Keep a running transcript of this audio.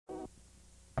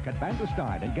at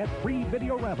Vanderstyne and get free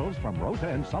video rentals from Rosa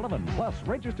and Sullivan. Plus,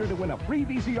 register to win a free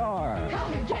VCR.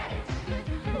 Come and get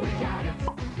it. We got it.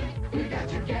 We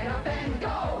got your get up and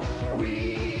go.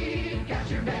 We got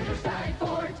your Vanderstyne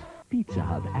Fort. Pizza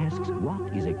Hut asks,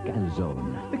 what is a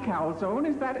calzone? The calzone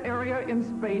is that area in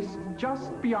space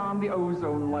just beyond the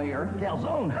ozone layer.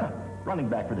 Calzone? Running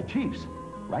back for the Chiefs,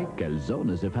 right?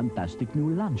 Calzone is a fantastic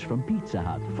new lunch from Pizza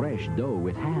Hut. Fresh dough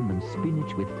with ham and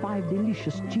spinach with 5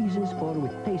 delicious cheeses or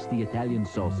with tasty Italian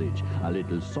sausage. A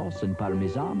little sauce and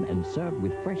parmesan and served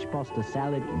with fresh pasta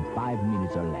salad in 5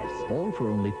 minutes or less. All for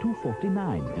only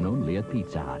 $2.49 and only at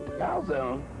Pizza Hut.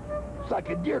 Calzone? It's like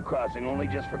a deer crossing, only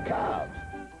just for cows.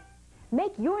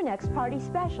 Make your next party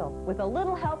special with a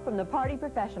little help from the party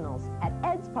professionals at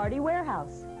Ed's Party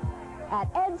Warehouse. At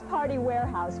Ed's Party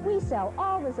Warehouse, we sell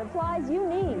all the supplies you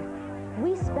need.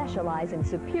 We specialize in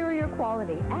superior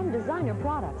quality and designer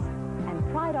products and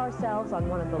pride ourselves on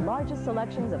one of the largest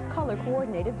selections of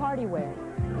color-coordinated party wear.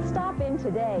 Stop in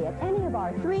today at any of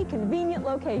our 3 convenient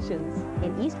locations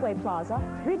in Eastway Plaza,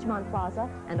 Ridgemont Plaza,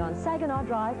 and on Saginaw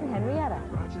Drive in Henrietta.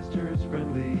 Rochester's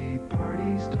friendly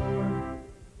party store.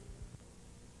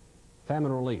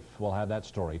 Famine relief. We'll have that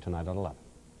story tonight at 11.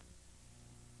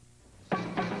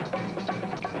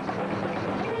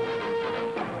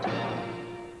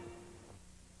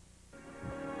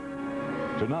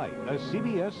 Tonight, a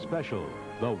CBS special,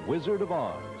 The Wizard of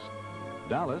Oz.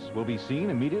 Dallas will be seen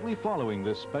immediately following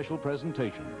this special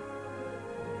presentation.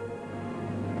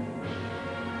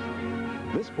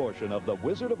 This portion of The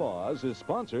Wizard of Oz is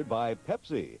sponsored by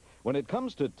Pepsi. When it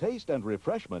comes to taste and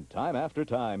refreshment time after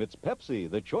time, it's Pepsi,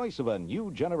 the choice of a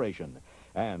new generation.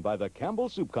 And by the Campbell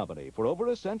Soup Company, for over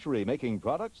a century, making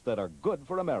products that are good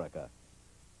for America.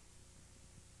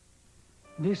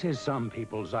 This is some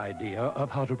people's idea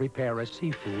of how to prepare a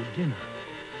seafood dinner.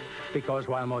 Because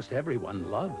while most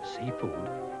everyone loves seafood,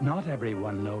 not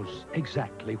everyone knows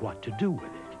exactly what to do with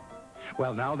it.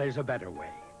 Well, now there's a better way.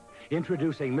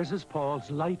 Introducing Mrs.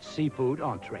 Paul's Light Seafood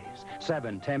Entrees.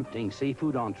 7 tempting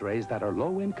seafood entrees that are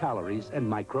low in calories and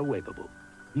microwavable.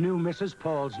 New Mrs.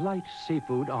 Paul's Light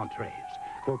Seafood Entrees.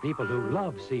 For people who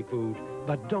love seafood,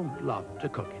 but don't love to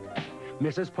cook it.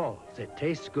 Mrs. Paul's, it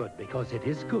tastes good because it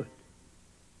is good.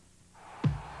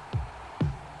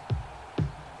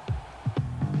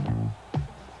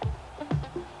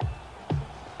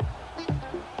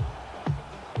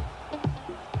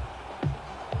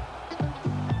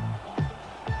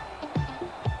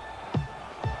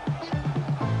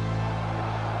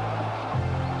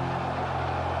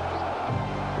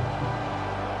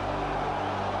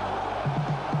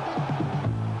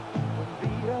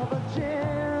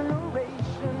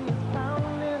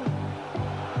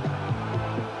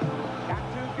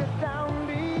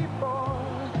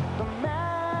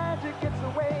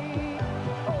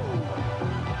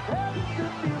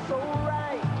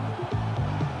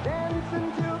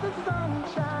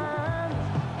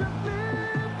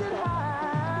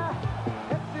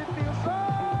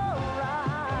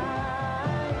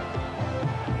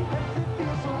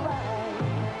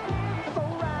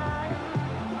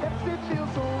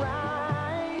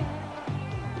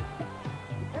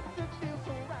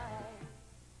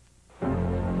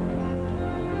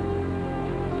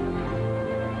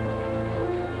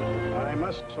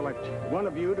 Select one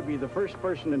of you to be the first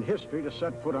person in history to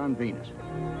set foot on Venus.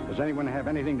 Does anyone have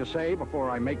anything to say before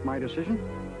I make my decision?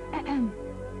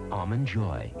 Almond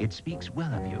Joy. It speaks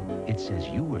well of you. It says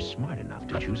you were smart enough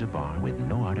to choose a bar with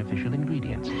no artificial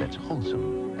ingredients that's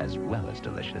wholesome as well as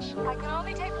delicious. I can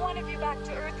only take one of you back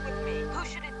to Earth with me. Who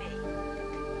should it be?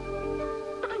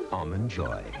 Almond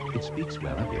Joy. It speaks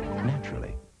well of you,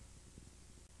 naturally.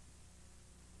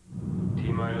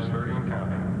 T-minus 30 and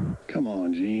counting. Come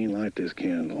on, Gene, light this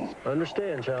candle.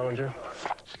 Understand, Challenger.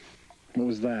 What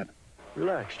was that?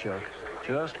 Relax, Chuck.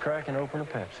 Just cracking open a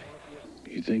Pepsi.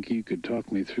 You think you could talk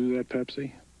me through that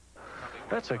Pepsi?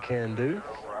 That's a can-do.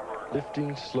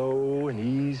 Lifting slow and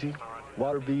easy.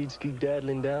 Water beads keep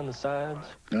daddling down the sides.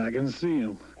 I can see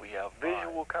them. We have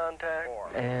visual contact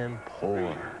and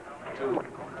pour. 2,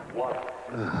 1.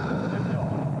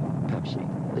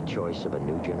 Pepsi, the choice of a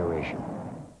new generation.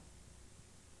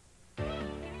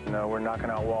 We're knocking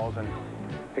out walls and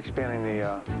expanding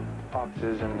the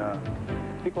offices, and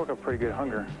people work up pretty good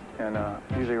hunger. And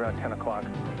usually around 10 o'clock,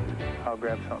 I'll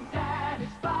grab something.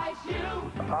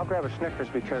 I'll grab a Snickers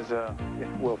because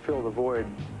it will fill the void,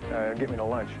 get me to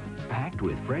lunch. Packed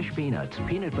with fresh peanuts,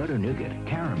 peanut butter nougat,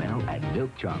 caramel, and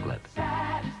milk chocolate.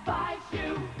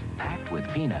 Packed with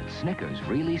peanuts, Snickers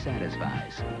really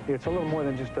satisfies. It's a little more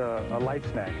than just a light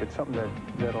snack. It's something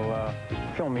that'll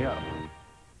fill me up.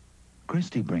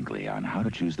 Christie Brinkley on how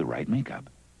to choose the right makeup.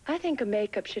 I think a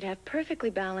makeup should have perfectly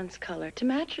balanced color to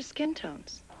match your skin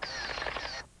tones.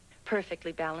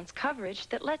 Perfectly balanced coverage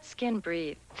that lets skin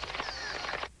breathe.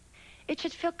 It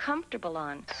should feel comfortable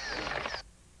on.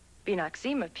 Be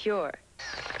Noxzema pure.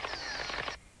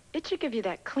 It should give you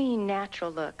that clean,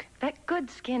 natural look, that good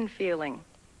skin feeling.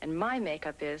 And my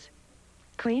makeup is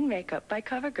Clean Makeup by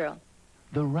CoverGirl.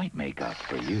 The right makeup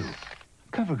for you.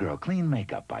 CoverGirl Clean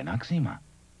Makeup by Noxzema.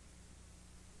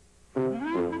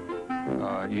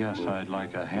 Yes, I'd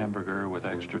like a hamburger with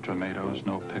extra tomatoes,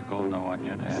 no pickle, no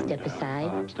onion, and... Step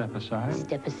aside. Step aside?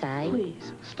 Step aside.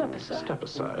 Please, step aside. Step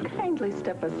aside. Kindly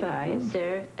step aside.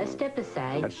 Sir, a step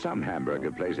aside. At some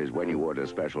hamburger places, when you order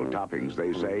special toppings,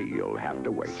 they say you'll have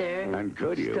to wait. Sir. And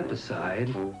could you? Step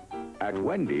aside. At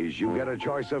Wendy's, you get a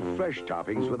choice of fresh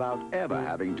toppings without ever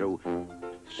having to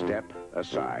step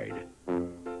aside.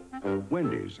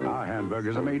 Wendy's, our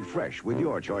hamburgers are made fresh with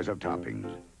your choice of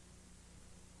toppings.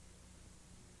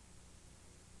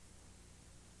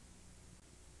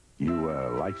 You,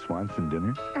 like Swanson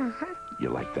dinner? Uh-huh. You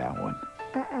like that one?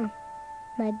 Uh-uh.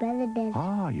 My brother does.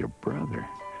 Ah, your brother.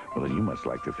 Well, then you must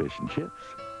like the fish and chips.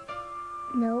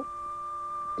 Nope.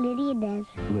 Lydia does.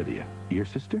 Lydia, your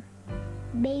sister?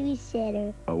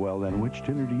 Babysitter. Oh, well, then which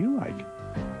dinner do you like?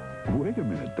 Wait a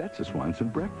minute, that's a Swanson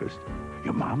breakfast.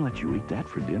 Your mom let you eat that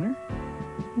for dinner?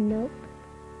 Nope.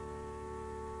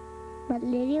 But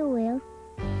Lydia will.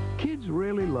 Kids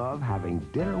really love having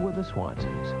dinner with the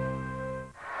Swansons.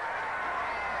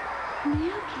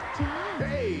 Milk it does.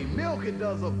 Hey, milk it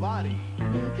does a body.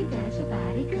 Milk it does a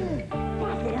body good.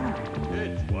 Pass it on.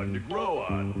 It's one to grow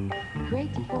on.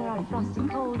 Great to pour on frosty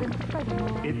cold and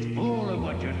furthermore. It's full of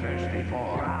what you're thirsty for.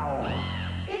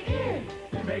 Ow. It is.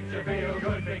 It makes you feel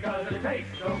good because it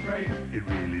tastes so great. It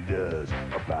really does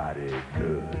a body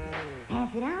good.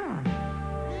 Pass it on.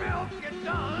 Milk it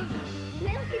does.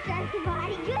 Milk it does the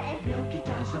body good. Milk it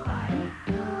does a body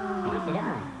good. Pass it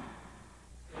on.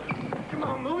 Come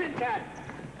on, move it, Cat.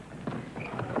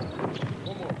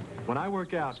 When I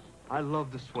work out, I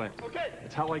love the sweat. Okay.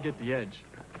 It's how I get the edge.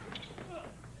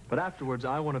 But afterwards,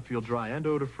 I want to feel dry and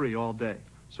odor-free all day.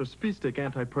 So Speed Stick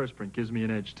Antiperspirant gives me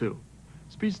an edge, too.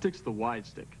 Speed Stick's the wide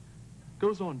stick.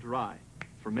 Goes on dry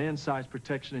for man-sized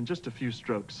protection in just a few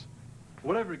strokes.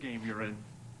 Whatever game you're in,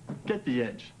 get the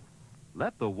edge.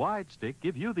 Let the wide stick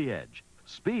give you the edge.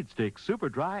 Speed Stick Super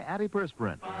Dry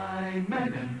Antiperspirant. By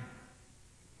Megan.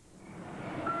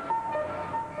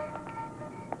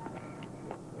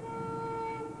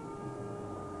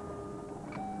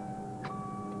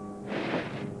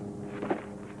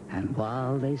 And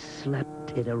while they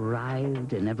slept, it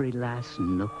arrived in every last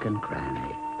nook and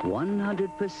cranny.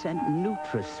 100%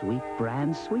 NutraSweet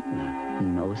brand sweetener.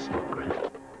 No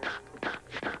secret.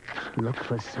 Look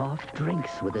for soft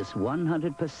drinks with this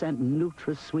 100%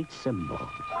 NutraSweet symbol.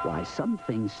 Why some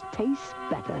things taste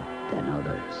better than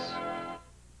others.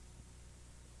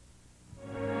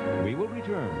 We will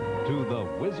return to The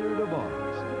Wizard of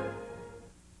Oz.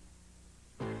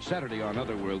 Saturday on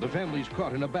Otherworld, the family's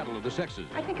caught in a battle of the sexes.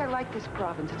 I think I like this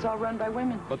province. It's all run by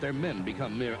women. But their men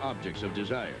become mere objects of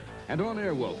desire. And on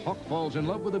Airwolf, Hawk falls in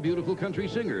love with a beautiful country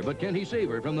singer, but can he save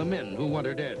her from the men who want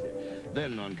her dead?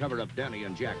 Then on Cover Up, Danny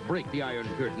and Jack break the Iron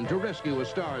Curtain to rescue a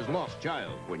star's lost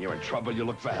child. When you're in trouble, you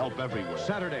look for help everywhere.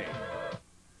 Saturday.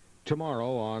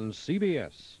 Tomorrow on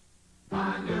CBS.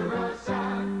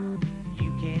 Ponderosa.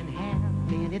 You can have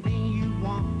anything you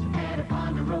want at a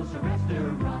Ponderosa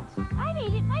restaurant. I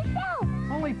made it myself.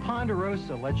 Only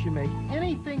Ponderosa lets you make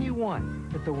anything you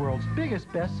want at the world's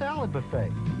biggest best salad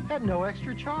buffet at no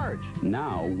extra charge.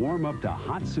 Now warm up to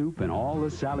hot soup and all the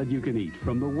salad you can eat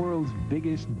from the world's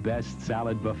biggest best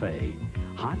salad buffet.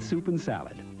 Hot soup and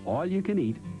salad, all you can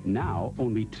eat, now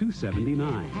only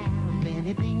 $2.79. Have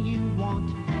anything you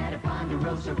want at a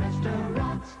Ponderosa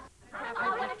restaurant.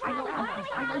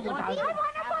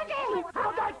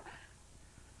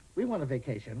 We want a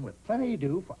vacation with plenty to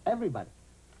do for everybody.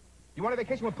 You want a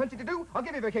vacation with plenty to do? I'll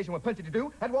give you a vacation with plenty to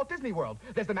do at Walt Disney World.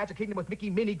 There's the Magic Kingdom with Mickey,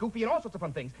 Minnie, Goofy, and all sorts of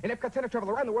fun things. In Epcot Center, travel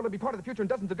around the world and be part of the future in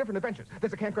dozens of different adventures.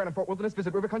 There's a campground in Fort Wilderness,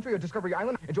 visit River Country or Discovery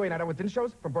Island. Enjoy a night out with dinner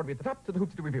shows from Broadway at the top to the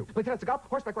Hoops to Review. Play tennis, golf,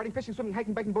 horseback riding, fishing, swimming,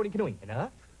 hiking, biking, boating, canoeing.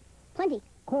 Enough? Plenty.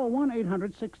 Call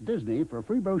 1-800-6-DISNEY for a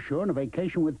free brochure and a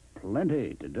vacation with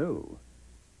plenty to do.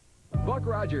 Buck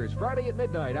Rogers, Friday at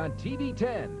midnight on TV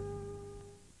 10.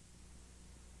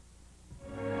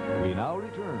 We now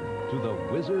return to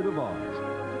The Wizard of Oz.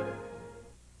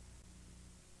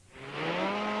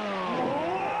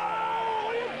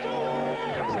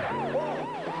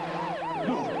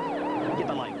 Get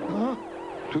the light. Huh?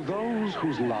 To those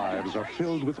whose lives are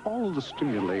filled with all the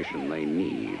stimulation they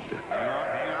need.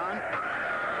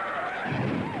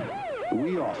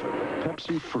 We offered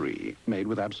Pepsi Free, made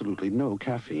with absolutely no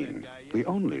caffeine. The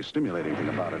only stimulating thing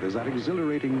about it is that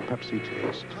exhilarating Pepsi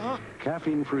taste.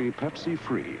 Caffeine-free Pepsi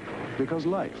Free, because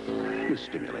life is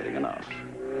stimulating enough.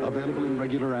 Available in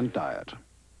regular and diet.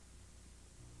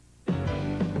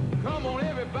 Come on,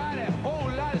 everybody, whole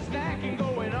lot of snacking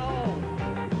going on.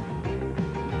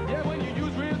 Yeah, when you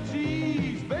use real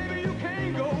cheese, baby, you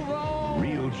can't go wrong.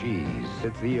 Real cheese.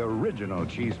 It's the original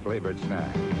cheese-flavored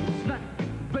snack. Snack,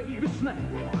 baby, snack.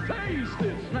 Taste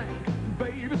it, snack,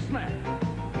 baby, snack.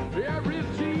 Yeah, real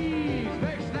cheese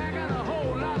makes snacking a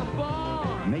whole lot of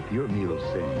fun. Make your meals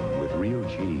sing with real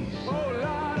cheese. Whole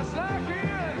lot of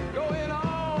snacking going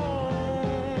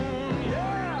on.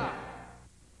 Yeah.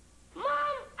 Mom,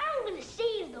 I'm gonna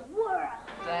save the world.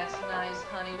 That's nice,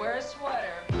 honey. Wear a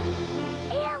sweater.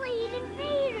 Alien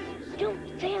invaders.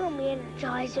 Don't fail me,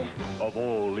 Energizer. Of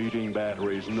all leading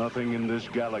batteries, nothing in this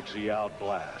galaxy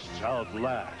outlasts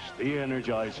the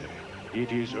Energizer.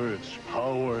 It is Earth's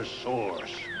power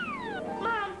source.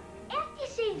 Mom, after you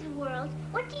save the world,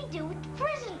 what do you do with the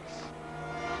prisons?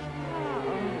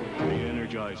 The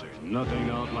Energizer, nothing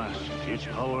outlasts its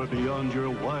power beyond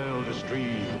your wildest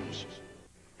dreams.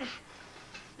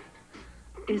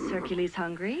 Is Hercules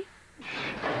hungry?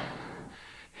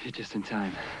 Just in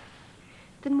time.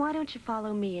 Then why don't you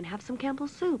follow me and have some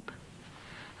Campbell's soup?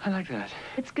 I like that.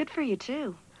 It's good for you,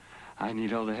 too. I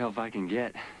need all the help I can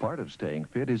get. Part of staying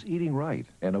fit is eating right,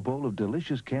 and a bowl of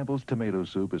delicious Campbell's tomato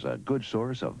soup is a good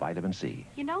source of vitamin C.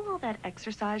 You know all that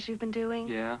exercise you've been doing?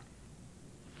 Yeah?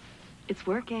 It's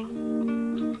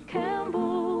working.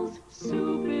 Campbell's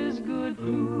soup is good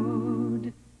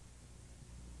food.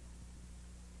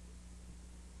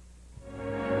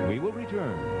 We will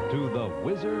return to The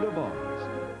Wizard of Oz.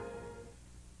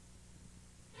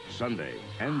 Sunday,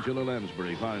 Angela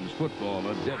Lansbury finds football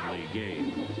a deadly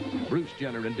game. Bruce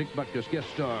Jenner and Dick Butkus guest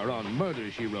star on Murder,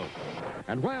 She Wrote.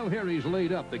 And while Harry's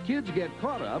laid up, the kids get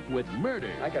caught up with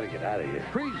murder. I gotta get out of here.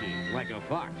 Crazy like a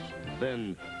fox.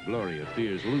 Then Gloria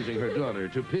fears losing her daughter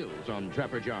to pills on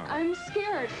Trapper John. I'm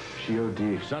scared. She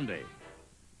OD'd. Sunday.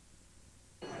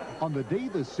 On the day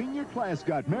the senior class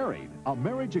got married, a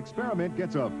marriage experiment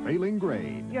gets a failing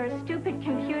grade. Your stupid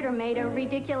computer made a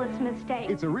ridiculous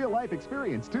mistake. It's a real-life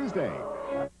experience Tuesday.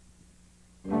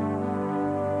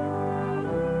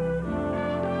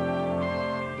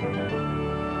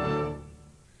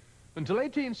 Until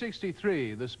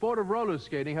 1863, the sport of roller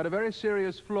skating had a very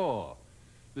serious flaw.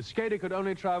 The skater could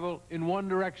only travel in one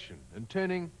direction, and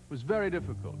turning was very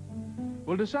difficult.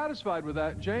 Well, dissatisfied with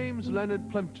that, James Leonard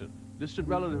Plimpton, distant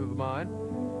relative of mine,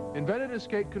 invented a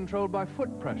skate controlled by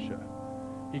foot pressure.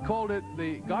 He called it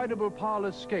the guidable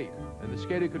parlor skate, and the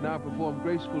skater could now perform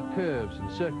graceful curves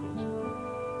and circles.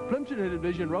 Plimpton had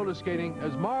envisioned roller skating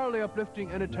as morally uplifting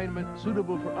entertainment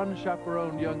suitable for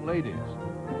unchaperoned young ladies.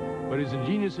 But his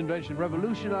ingenious invention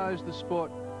revolutionized the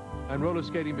sport, and roller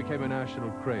skating became a national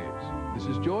craze. This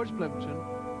is George Plimpton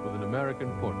with an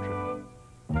American portrait.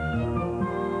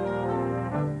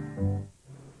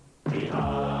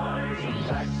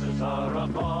 Taxes are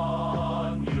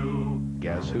upon you.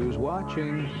 Guess who's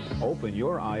watching? Open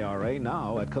your IRA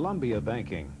now at Columbia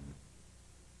Banking.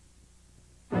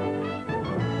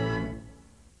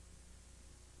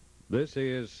 This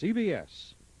is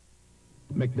CBS.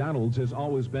 McDonald's has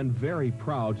always been very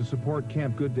proud to support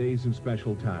Camp Good Days and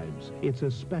Special Times. It's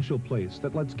a special place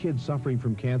that lets kids suffering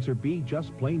from cancer be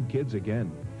just plain kids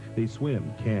again. They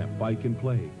swim, camp, bike, and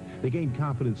play. They gain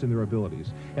confidence in their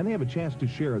abilities, and they have a chance to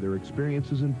share their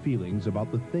experiences and feelings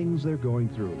about the things they're going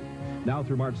through. Now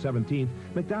through March 17th,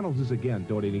 McDonald's is again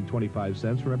donating 25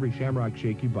 cents from every Shamrock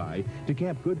Shake you buy to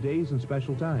Camp Good Days and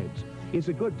Special Times. It's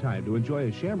a good time to enjoy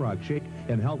a Shamrock Shake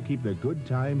and help keep the good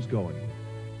times going.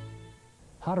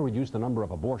 How to reduce the number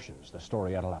of abortions, the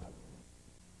story at 11.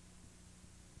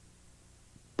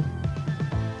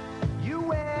 You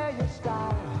wear your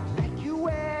style, like you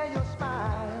wear your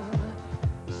smile.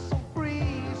 So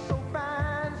free, so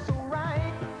fine, so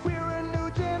right. We're a new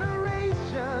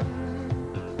generation,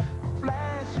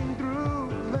 flashing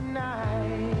through the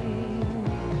night.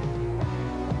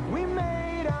 We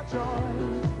made our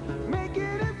choice, make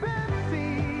it a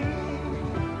Pepsi,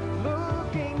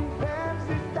 looking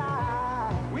Pepsi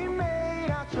style. We made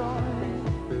our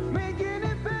choice, make it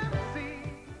a Pepsi.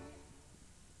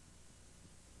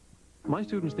 My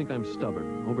students think I'm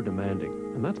stubborn, over-demanding,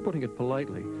 and that's putting it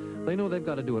politely. They know they've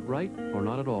got to do it right or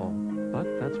not at all.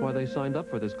 But that's why they signed up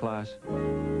for this class.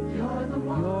 You're the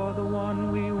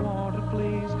one we want to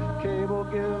please. Cable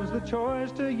gives the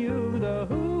choice to you, the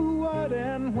who, what,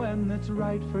 and when that's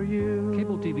right for you.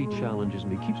 Cable TV challenges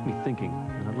me, keeps me thinking,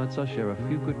 and it lets us share a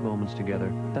few good moments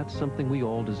together. That's something we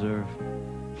all deserve.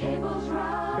 Cable's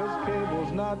right. 'Cause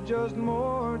cable's not just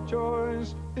more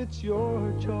choice, it's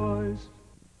your choice.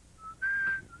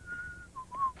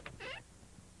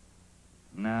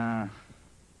 Nah.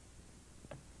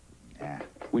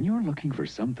 When you're looking for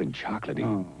something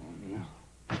chocolatey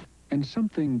and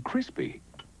something crispy,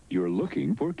 you're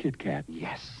looking for Kit Kat.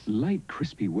 Yes. Light,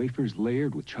 crispy wafers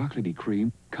layered with chocolatey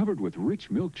cream, covered with rich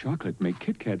milk chocolate, make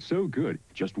Kit Kat so good.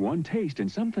 Just one taste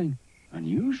and something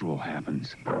unusual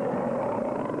happens.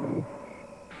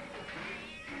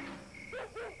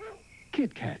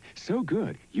 Kit Kat, so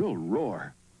good, you'll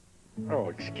roar. Oh,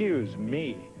 excuse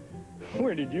me.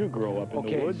 Where did you grow up, in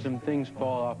the woods? Some things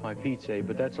fall off my pizza,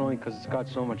 but that's only because it's got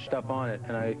so much stuff on it,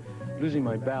 and I'm losing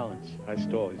my balance. I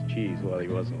stole his cheese while he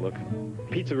wasn't looking.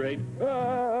 Pizza raid.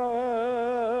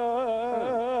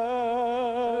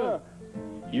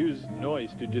 Use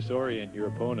noise to disorient your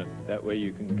opponent. That way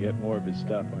you can get more of his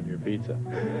stuff on your pizza.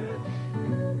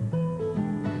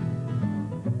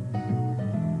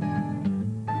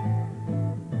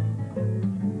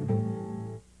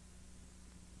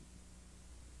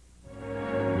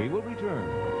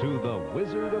 To the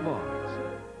Wizard of Oz.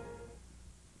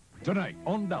 Tonight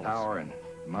on Dallas. Power and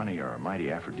money are a mighty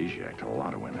aphrodisiac to a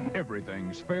lot of women.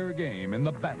 Everything's fair game in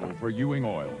the battle for Ewing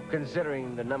Oil.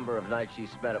 Considering the number of nights she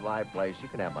spent at my place, you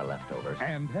can have my leftovers.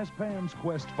 And has Pam's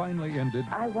quest finally ended?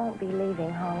 I won't be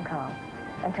leaving Hong Kong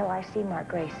until I see Mark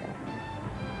Grayson.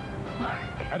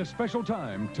 At a special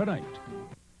time tonight.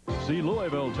 See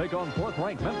Louisville take on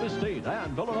fourth-ranked Memphis State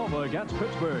and Villanova against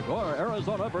Pittsburgh, or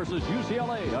Arizona versus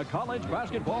UCLA, a college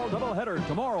basketball doubleheader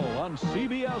tomorrow on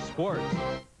CBS Sports.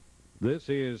 This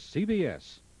is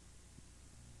CBS.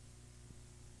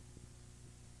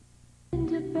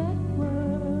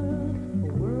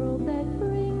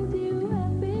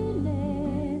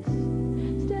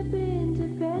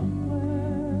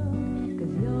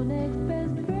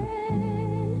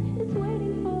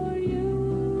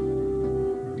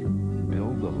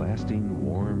 Lasting,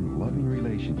 warm, loving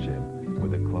relationship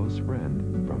with a close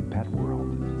friend from Pet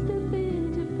World. Step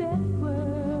into Pet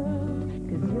World,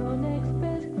 'cause your next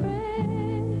best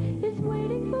friend is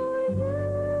waiting for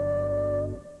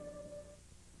you.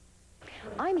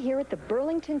 I'm here at the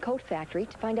Burlington Coat Factory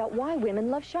to find out why women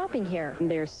love shopping here.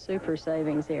 There's super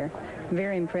savings here.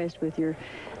 Very impressed with your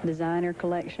designer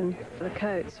collection. The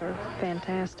coats are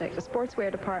fantastic. The sportswear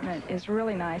department is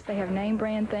really nice. They have name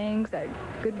brand things at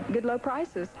good low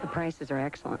prices. The prices are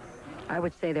excellent. I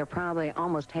would say they're probably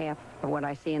almost half of what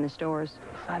I see in the stores.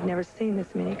 I've never seen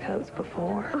this many coats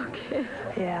before. Okay.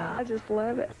 Yeah, I just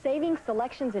love it. Saving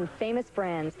selections and famous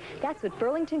brands. That's what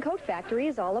Burlington Coat Factory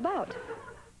is all about.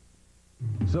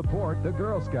 Support the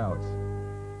Girl Scouts.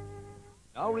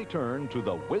 Now return to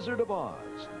the Wizard of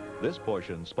Oz. This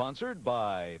portion sponsored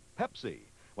by Pepsi.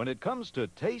 When it comes to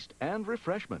taste and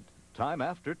refreshment, time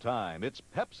after time, it's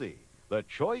Pepsi, the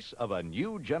choice of a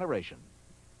new generation.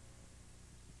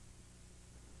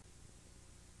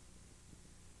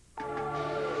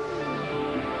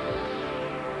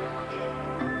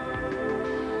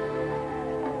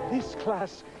 This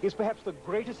class is perhaps the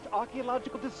greatest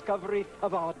archaeological discovery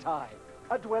of our time.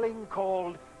 A dwelling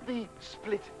called the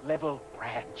Split Level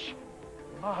Ranch.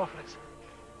 Marvelous.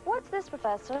 What's this,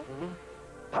 Professor?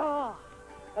 Ah,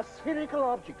 a spherical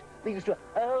object they used to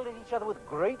hurl at each other with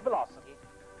great velocity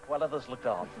while others looked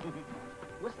on.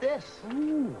 What's this?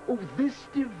 Ooh, oh, this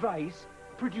device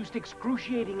produced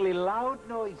excruciatingly loud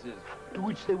noises to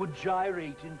which they would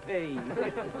gyrate in pain.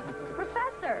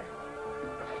 Professor!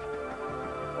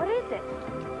 What is it?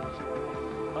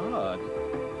 Odd.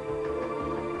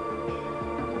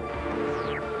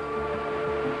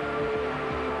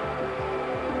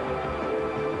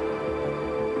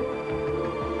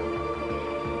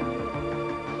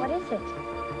 What is it?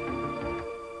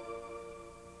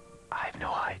 I've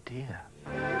no idea.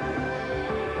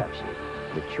 Pepsi,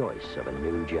 the choice of a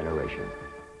new generation.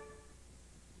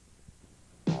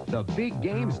 The big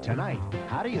games tonight.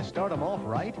 How do you start them off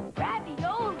right?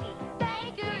 Ravioli!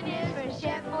 Thank goodness for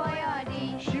Chef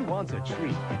Boyardee. She wants a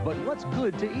treat, but what's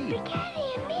good to eat?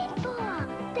 Spaghetti and meatball!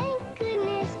 Thank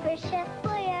goodness for Chef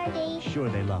Boyardee. Sure,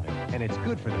 they love it. And it's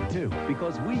good for them, too,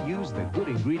 because we use the good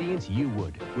ingredients you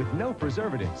would, with no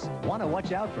preservatives. Want to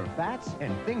watch out for fats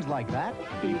and things like that?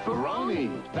 Beefaroni!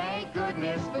 Thank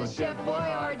goodness for Chef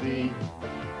Boyardee.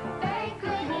 Thank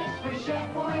goodness for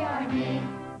Chef Boyardee.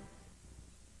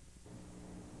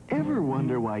 Ever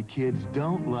wonder why kids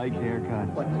don't like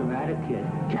haircuts? What's the matter, kid?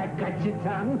 Cat got your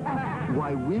tongue?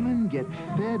 Why women get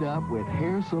fed up with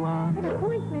hair salons? An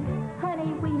appointment.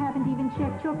 Honey, we haven't even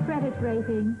checked your credit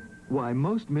rating. Why,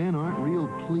 most men aren't real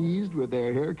pleased with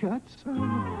their haircuts.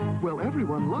 Well,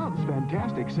 everyone loves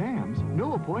Fantastic Sam's.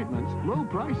 No appointments, low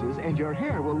prices, and your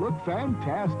hair will look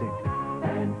fantastic.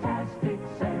 Fantastic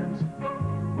Sam's,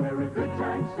 where a good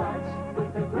time starts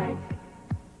with a great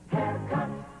haircut.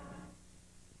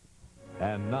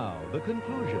 And now, the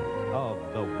conclusion of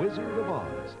The Wizard of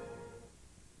Oz.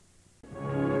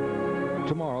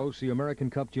 Tomorrow, see American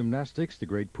Cup gymnastics, the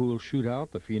Great Pool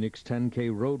Shootout, the Phoenix 10K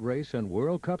Road Race, and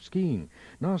World Cup skiing.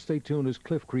 Now stay tuned as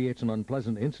Cliff creates an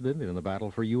unpleasant incident in the battle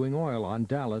for Ewing Oil on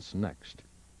Dallas next.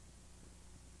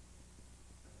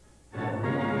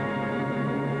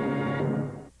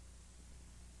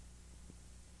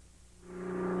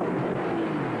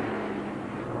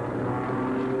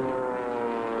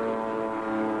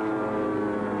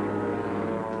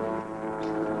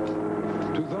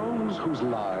 Whose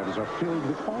lives are filled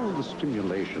with all the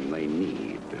stimulation they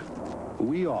need.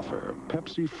 We offer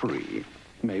Pepsi Free,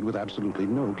 made with absolutely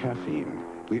no caffeine.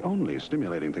 The only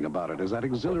stimulating thing about it is that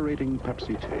exhilarating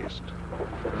Pepsi taste.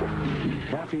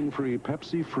 Caffeine-free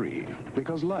Pepsi Free,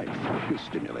 because life is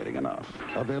stimulating enough.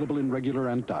 Available in regular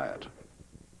and diet.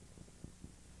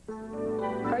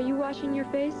 Are you washing your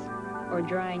face or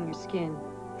drying your skin?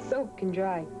 Soap can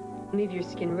dry, leave your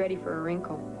skin ready for a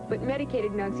wrinkle. But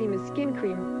medicated Noxzema skin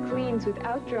cream cleans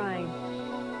without drying.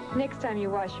 Next time you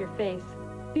wash your face,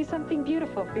 do something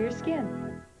beautiful for your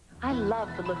skin. I love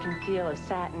the look and feel of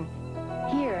satin,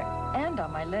 here and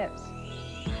on my lips.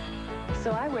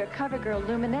 So I wear CoverGirl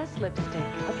Luminous lipstick,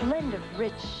 a blend of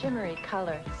rich, shimmery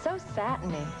color, so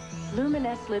satiny.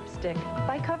 Luminous lipstick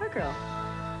by CoverGirl.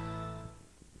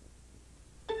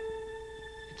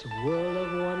 It's a world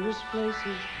of wondrous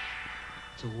places.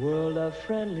 It's a world of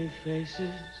friendly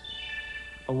faces.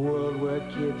 A world where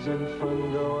kids and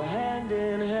fun go hand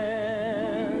in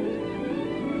hand.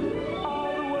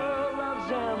 All the world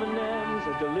loves M&M's,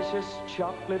 a delicious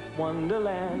chocolate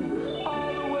wonderland.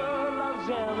 All the world loves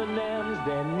M&M's,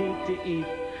 they're neat to eat,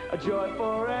 a joy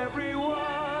for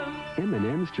everyone.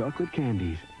 M&M's chocolate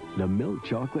candies. The milk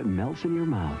chocolate melts in your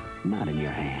mouth, not in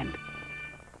your hand.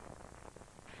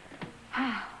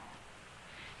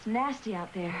 It's nasty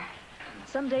out there.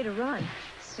 Someday to run.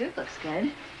 Suit looks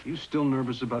good. You still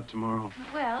nervous about tomorrow?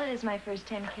 Well, it is my first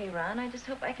 10K run. I just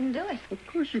hope I can do it. Of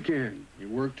course you can. You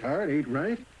worked hard, ate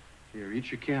right. Here,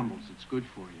 eat your Campbell's. It's good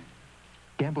for you.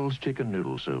 Campbell's Chicken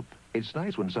Noodle Soup. It's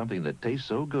nice when something that tastes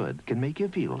so good can make you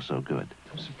feel so good.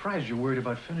 I'm surprised you're worried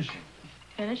about finishing.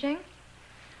 Finishing?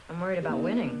 I'm worried about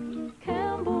winning.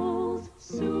 Campbell's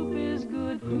soup is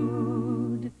good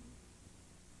food.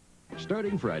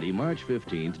 Starting Friday, March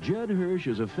 15th, Judd Hirsch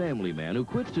is a family man who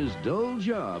quits his dull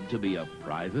job to be a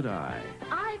private eye.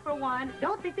 I, for one,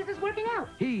 don't think this is working out.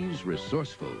 He's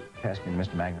resourceful. Pass me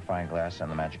Mr. Magnifying Glass and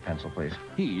the magic pencil, please.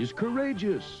 He's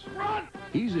courageous. Run!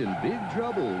 He's in big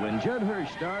trouble when Judd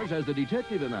Hirsch stars as the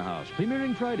detective in the house,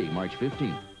 premiering Friday, March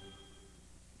 15th.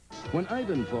 When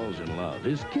Ivan falls in love,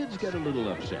 his kids get a little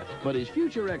upset, but his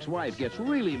future ex-wife gets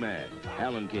really mad.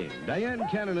 Alan King, Diane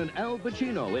Cannon, and Al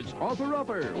Pacino. It's Author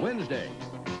Upper, Wednesday.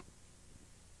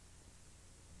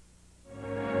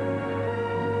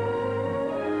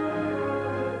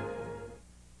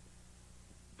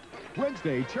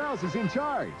 Wednesday, Charles is in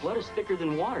charge. Blood is thicker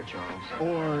than water, Charles.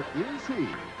 Or is he?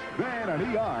 Then on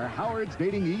ER, Howard's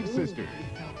dating Eve's sister.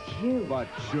 Cute. But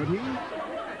should he?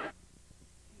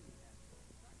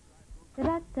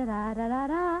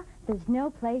 Da-da-da-da-da-da. There's no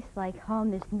place like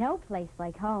home. There's no place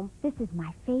like home. This is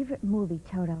my favorite movie,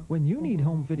 Toto. When you need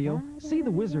home video, see The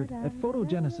Wizard at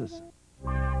Photogenesis.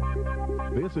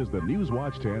 This is the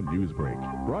Newswatch 10 News Break,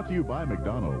 brought to you by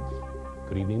McDonald's.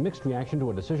 Good evening. Mixed reaction to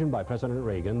a decision by President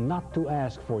Reagan not to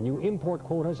ask for new import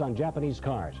quotas on Japanese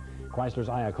cars. Chrysler's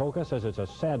Iacocca says it's a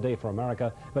sad day for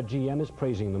America, but GM is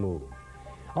praising the move.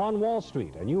 On Wall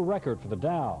Street, a new record for the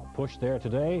Dow, pushed there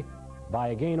today by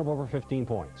a gain of over 15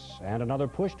 points. And another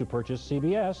push to purchase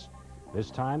CBS. This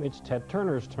time, it's Ted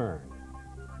Turner's turn.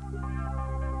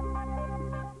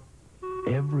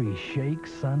 Every shake,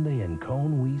 sundae, and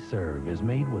cone we serve is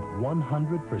made with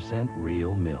 100%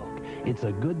 real milk. It's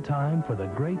a good time for the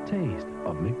great taste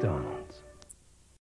of McDonald's.